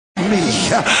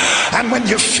me. And when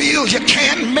you feel you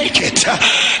can't make it,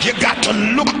 you got to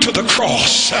look to the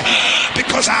cross,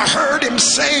 because I heard him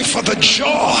say, for the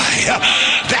joy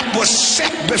that was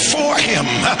set before him,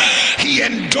 he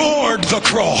endured the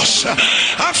cross.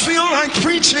 I feel like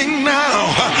preaching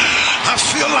now. I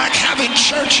feel like having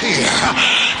church here.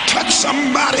 Touch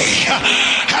somebody.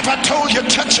 Have I told you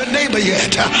touch your neighbor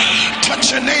yet?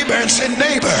 Touch your neighbor and say,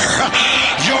 neighbor,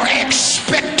 you're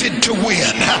expected to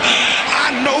win.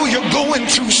 I know you're going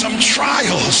through some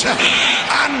trials.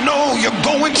 I know you're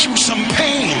going through some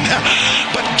pain,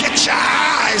 but get your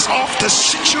eyes off the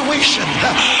situation.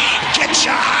 Get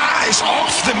your eyes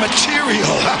off the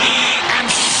material and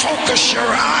focus your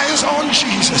eyes on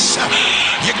Jesus.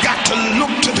 You got to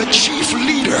look to the chief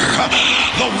leader,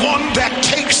 the one that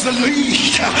takes the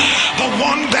lead, the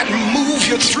one that moves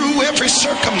you through every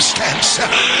circumstance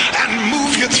and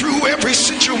move you through every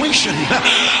situation,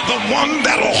 the one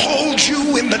that'll hold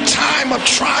you in the time of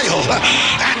trial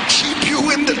and keep you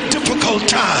in the difficult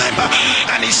time.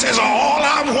 And he says, all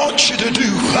I want you to do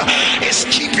is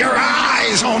keep your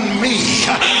eyes on me,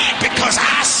 because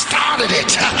I started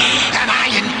it and I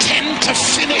intend to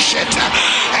finish it,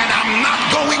 and I'm not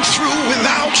going through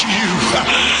without you.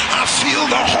 I feel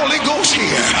the Holy Ghost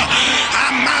here. I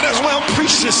might as well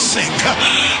preach this thing.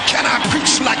 Can I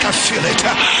preach like I feel it?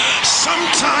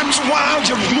 Sometimes while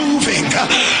you're moving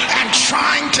and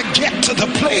trying to get to the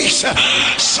place,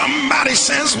 somebody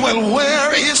says, well,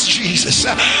 where is Jesus?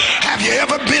 Have you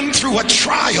ever been through a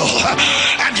trial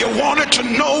and you wanted to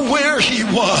know where he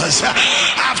was?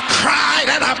 I've cried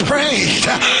and I prayed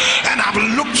and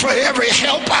I've looked for every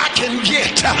help I can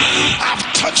get. I've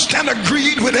touched and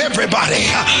agreed with everybody,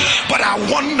 but I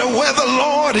wonder where the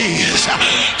Lord is,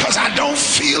 because I don't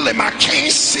feel him. I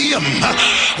can't see him.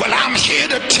 Well, I'm here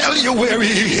to tell you where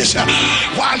he is.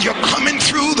 While you're coming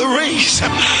through the race,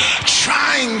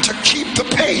 trying to keep the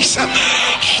pace,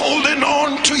 holding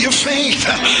on to your faith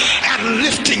and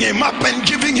lifting him up and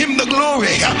giving him the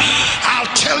glory,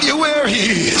 I'll tell you where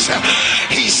he is.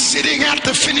 He's sitting at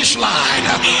the finish line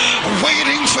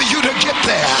waiting for you to get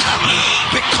there,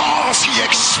 because he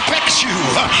expects you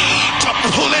to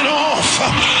pull it off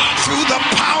through the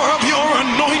power of your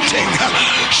anointing.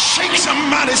 Shake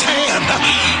somebody's hand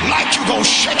like you're gonna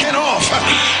shake it off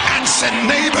and say,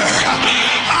 neighbor,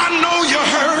 I know you're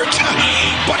hurt,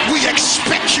 but we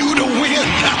expect you to win.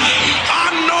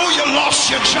 I know you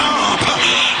lost your job,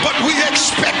 but we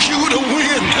expect you to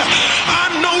win.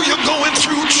 I know you're going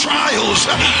through trials,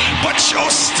 but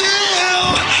you're still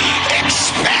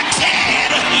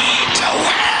expected to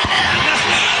win.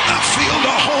 I feel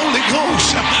the Holy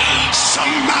Ghost.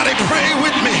 Somebody pray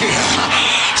with me.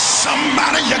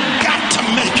 Somebody, you got to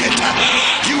make it.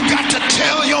 You got to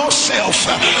tell yourself,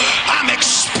 I'm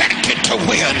expected to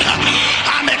win.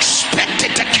 I'm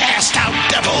expected to cast out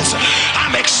devils.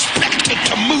 I'm expected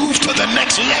to move to the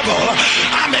next level.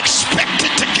 I'm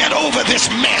expected to get over this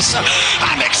mess.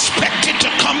 I'm expected to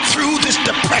come through this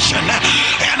depression.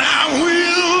 And I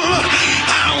will,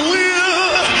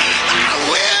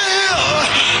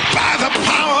 by the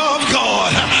power of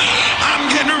God. I'm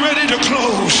getting ready to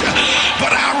close,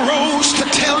 but I rose to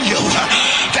tell you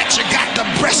that you got the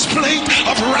breastplate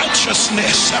of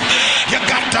righteousness, you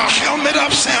got the helmet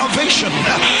of salvation,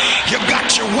 you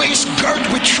got your waist girt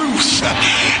with truth,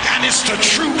 and it's the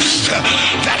truth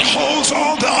that holds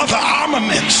all the other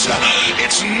armaments.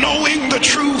 It's knowing the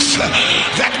truth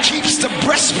that keeps the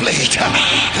breastplate,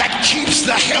 that keeps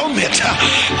the helmet,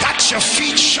 got your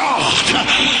feet shod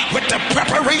with the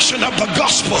preparation of the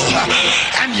gospel,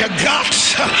 and you got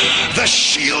the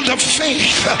shield of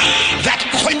faith that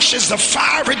quenches the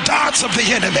fiery darts of the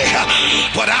enemy.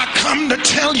 But I come to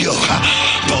tell you,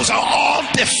 those are all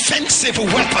defensive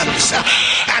weapons,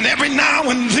 and every now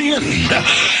and then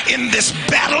in this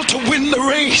battle to win the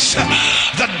race,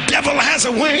 the devil has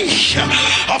a way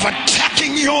of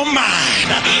attacking your mind.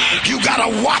 You gotta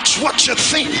watch what you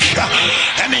think,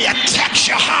 and he attacks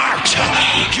your heart.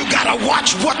 You gotta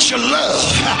watch what you love,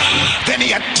 then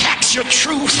he attacks your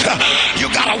truth. You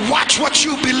gotta watch what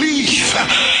you believe,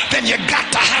 then you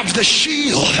got to have the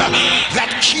shield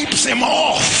that keeps him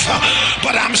off.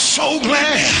 But I'm so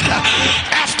glad,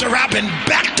 after I've been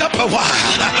backed up a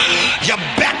while, you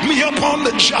backed me up on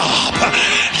the job,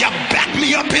 you backed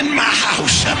me up in my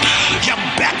house, you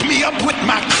backed me up with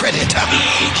my credit,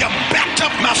 you backed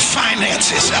up my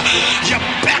finances, you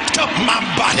backed up my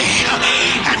body,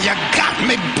 and you got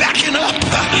me backing up.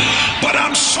 But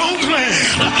I'm so glad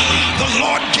the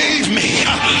Lord gave me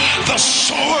the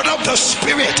sword of the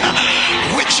Spirit,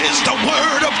 which is the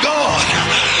word of God.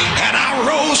 And I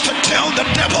rose to tell the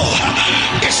devil,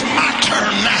 it's my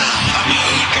turn now.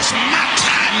 It's my time.